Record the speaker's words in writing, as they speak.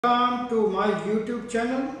Welcome to my YouTube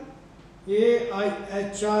channel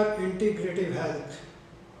AIHR Integrative Health.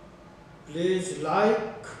 Please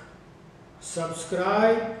like,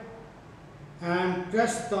 subscribe and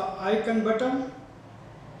press the icon button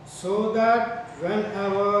so that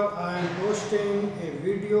whenever I am posting a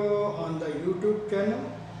video on the YouTube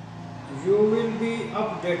channel, you will be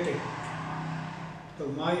updated. So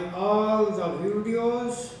all the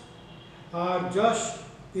videos are just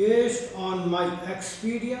based on my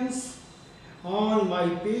experience, on my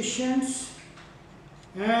patients,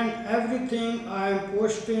 and everything I am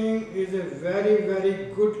posting is a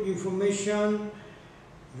very good information,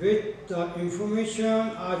 with the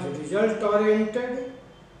information as result oriented.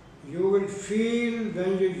 You will feel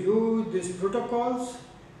when you use these protocols,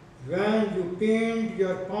 when you paint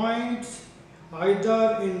your points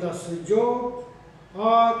either in the sujo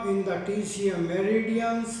or in the TCM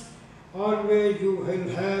meridians, always you will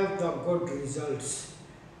have the good results.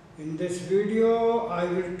 In this video, I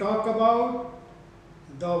will talk about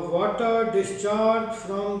the water discharge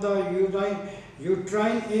from the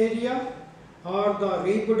uterine area or the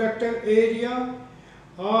reproductive area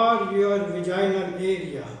or your vaginal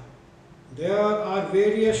area. There are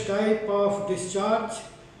various types of discharge.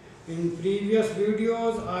 In previous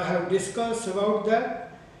videos, I have discussed about that.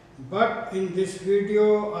 But in this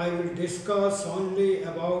video, I will discuss only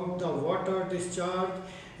about the water discharge.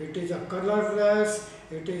 It is a colorless,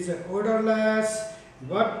 it is a odorless,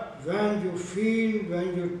 but when you feel,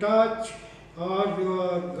 when you touch or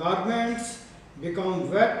your garments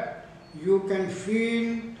become wet, you can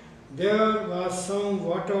feel there was some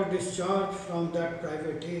water discharge from that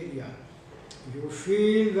private area. You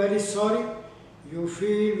feel very sorry, you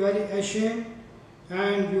feel very ashamed,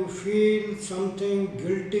 and you feel something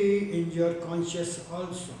guilty in your conscience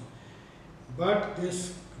also. But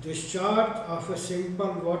this discharge of a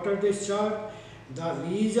simple water discharge, the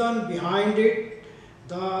reason behind it,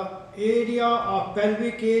 the area of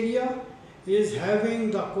pelvic area is having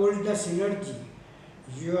the coldness energy.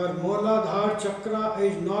 Your Muladhara chakra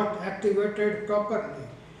is not activated properly.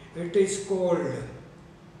 It is cold.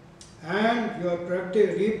 And your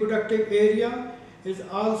reproductive area is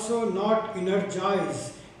also not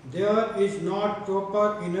energized. There is not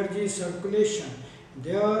proper energy circulation.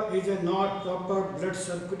 There is not proper blood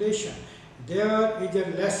circulation. There is a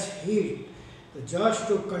less heat. Just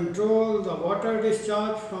to control the water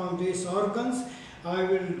discharge from these organs, I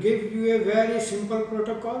will give you a very simple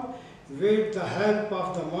protocol. With the help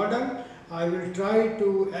of the model, I will try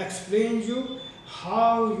to explain you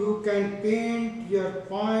how you can paint your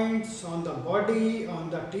points on the body, on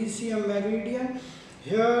the TCM meridian.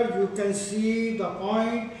 Here you can see the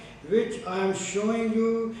point which I am showing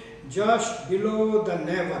you just below the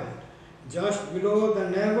navel. Just below the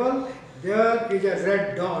navel, there is a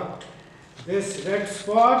red dot. This red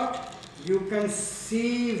spot you can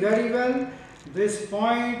see very well. This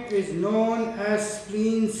point is known as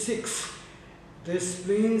spleen 6. This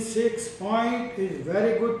spleen 6 point is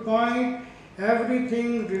very good point.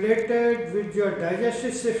 Everything related with your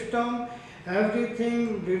digestive system,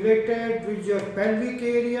 everything related with your pelvic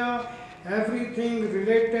area, everything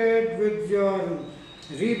related with your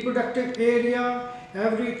reproductive area,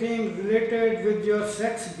 everything related with your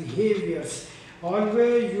sex behaviors.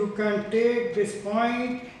 Always you can take this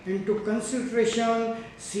point into consideration,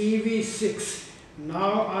 CV6.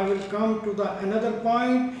 Now I will come to the another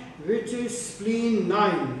point, which is spleen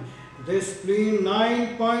 9. This spleen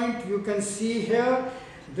 9 point you can see here.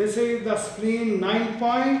 This is the spleen 9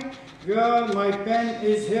 point. Where my pen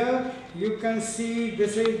is here, you can see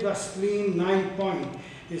this is the spleen 9 point.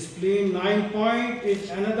 The spleen 9 point is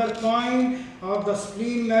another point of the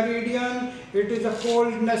spleen meridian. It is a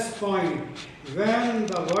coldness point. When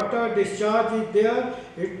the water discharge is there,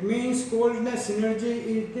 it means coldness energy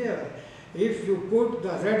is there. If you put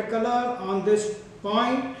the red color on this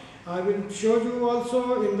point, I will show you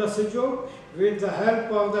also in the sujo. With the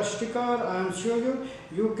help of the sticker, I am show you.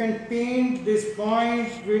 You can paint this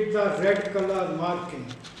point with the red color marking.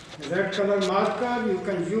 Red color marker you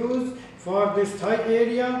can use for this thigh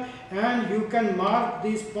area, and you can mark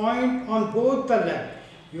this point on both the leg.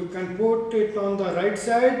 You can put it on the right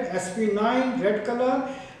side, SP9 red color,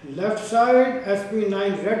 left side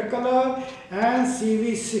SP9 red color, and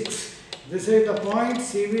CV6. This is the point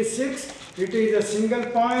CV6. It is a single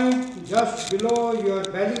point just below your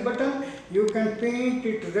belly button. You can paint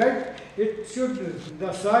it red. It should,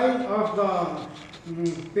 the size of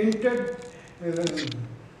the painted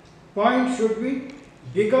point should be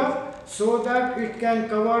bigger so that it can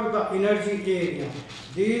cover the energy area.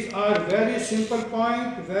 These are very simple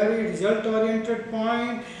point, very result oriented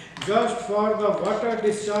point. just for the water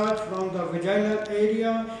discharge from the vaginal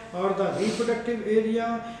area or the reproductive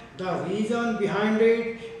area. The reason behind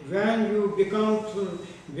it, when you become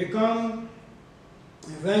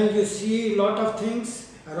when you see lot of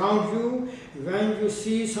things around you, when you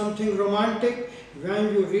see something romantic,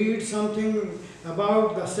 when you read something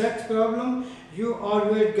about the sex problem, you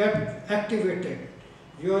always get activated.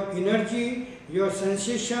 Your energy, your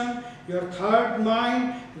sensation, your third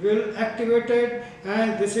mind will activate it,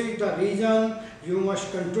 and this is the reason you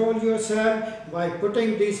must control yourself by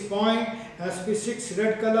putting this point SP6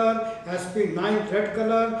 red color, SP9 red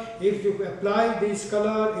color. If you apply this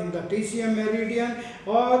color in the TCM meridian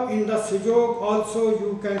or in the sujok also,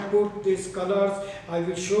 you can put these colors. I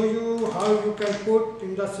will show you how you can put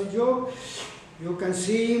in the sujok. You can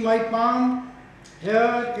see my palm.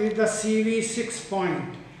 Here is the CV6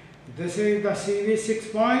 point. This is the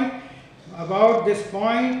CV6 point. About this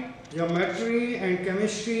point, geometry and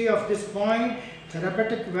chemistry of this point,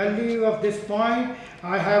 therapeutic value of this point,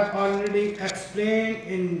 I have already explained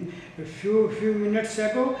in a few minutes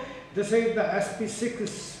ago. This is the SP6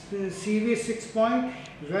 CV6 point,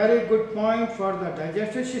 very good point for the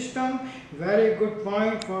digestive system, very good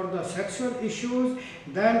point for the sexual issues.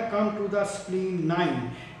 Then come to the spleen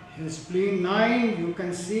 9. In spleen 9, you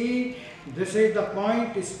can see this is the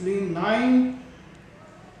point, spleen 9.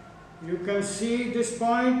 You can see this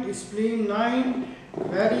point, spleen 9,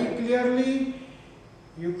 very clearly.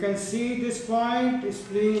 You can see this point,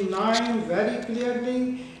 spleen 9, very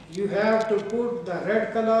clearly. You have to put the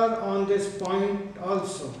red color on this point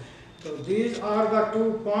also. So these are the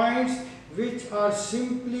 2 points which are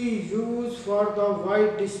simply used for the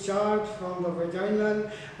white discharge from the vaginal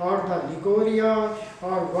or the ligoria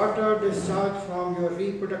or water discharge from your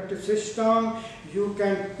reproductive system. You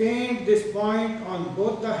can paint this point on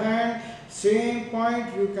both the hand. Same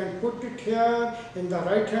point, you can put it here in the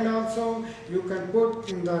right hand also, you can put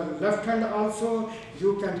in the left hand also,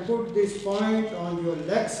 you can put this point on your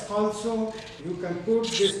legs also, you can put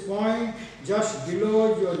this point just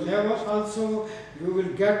below your navel also. You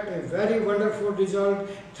will get a very wonderful result.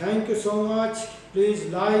 Thank you so much. Please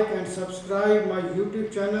like and subscribe my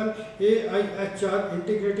YouTube channel AIHR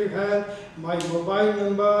Integrative Health. My mobile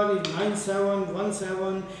number is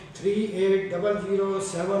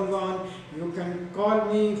 9717380071. You can call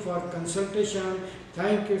me for consultation.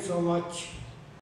 Thank you so much.